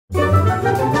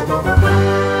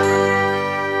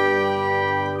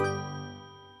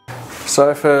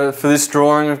So for this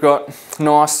drawing, we've got a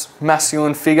nice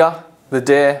masculine figure, the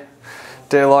Dare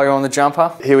logo on the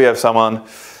jumper. Here we have someone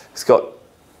who's got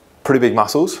pretty big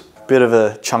muscles, bit of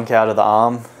a chunk out of the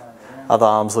arm, other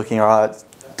arm's looking alright.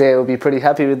 Dare will be pretty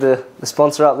happy with the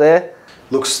sponsor up there.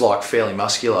 Looks like fairly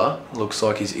muscular, looks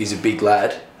like he's a big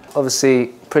lad. Obviously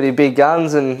pretty big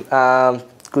guns and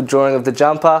good drawing of the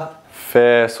jumper.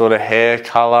 Fair sort of hair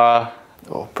colour,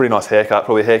 oh, pretty nice haircut,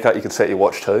 probably a haircut you could set your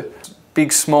watch to.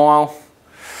 Big smile.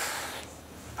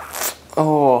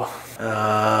 Oh.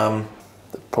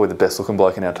 Probably the best looking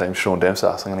bloke in our team, Sean Dempsey, so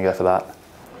I'm going to go for that.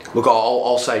 Look,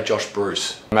 I'll say Josh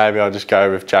Bruce. Maybe I'll just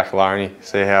go with Jack Loney,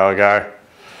 see how I go.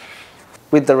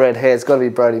 With the red hair, it's got to be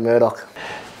Brodie Murdoch.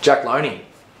 Jack Loney.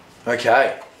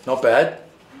 Okay, not bad.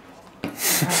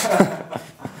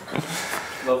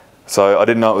 So I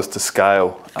didn't know it was to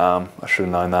scale. I should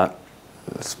have known that.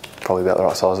 It's probably about the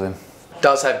right size of him.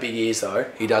 Does have big ears though.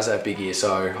 He does have big ears,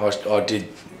 so I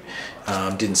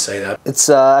didn't see that. It's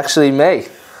actually me.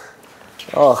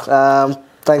 Oh,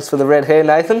 thanks for the red hair,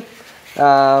 Nathan.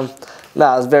 No, it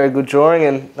was a very good drawing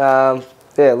and yeah,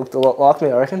 it looked a lot like me,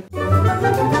 I reckon.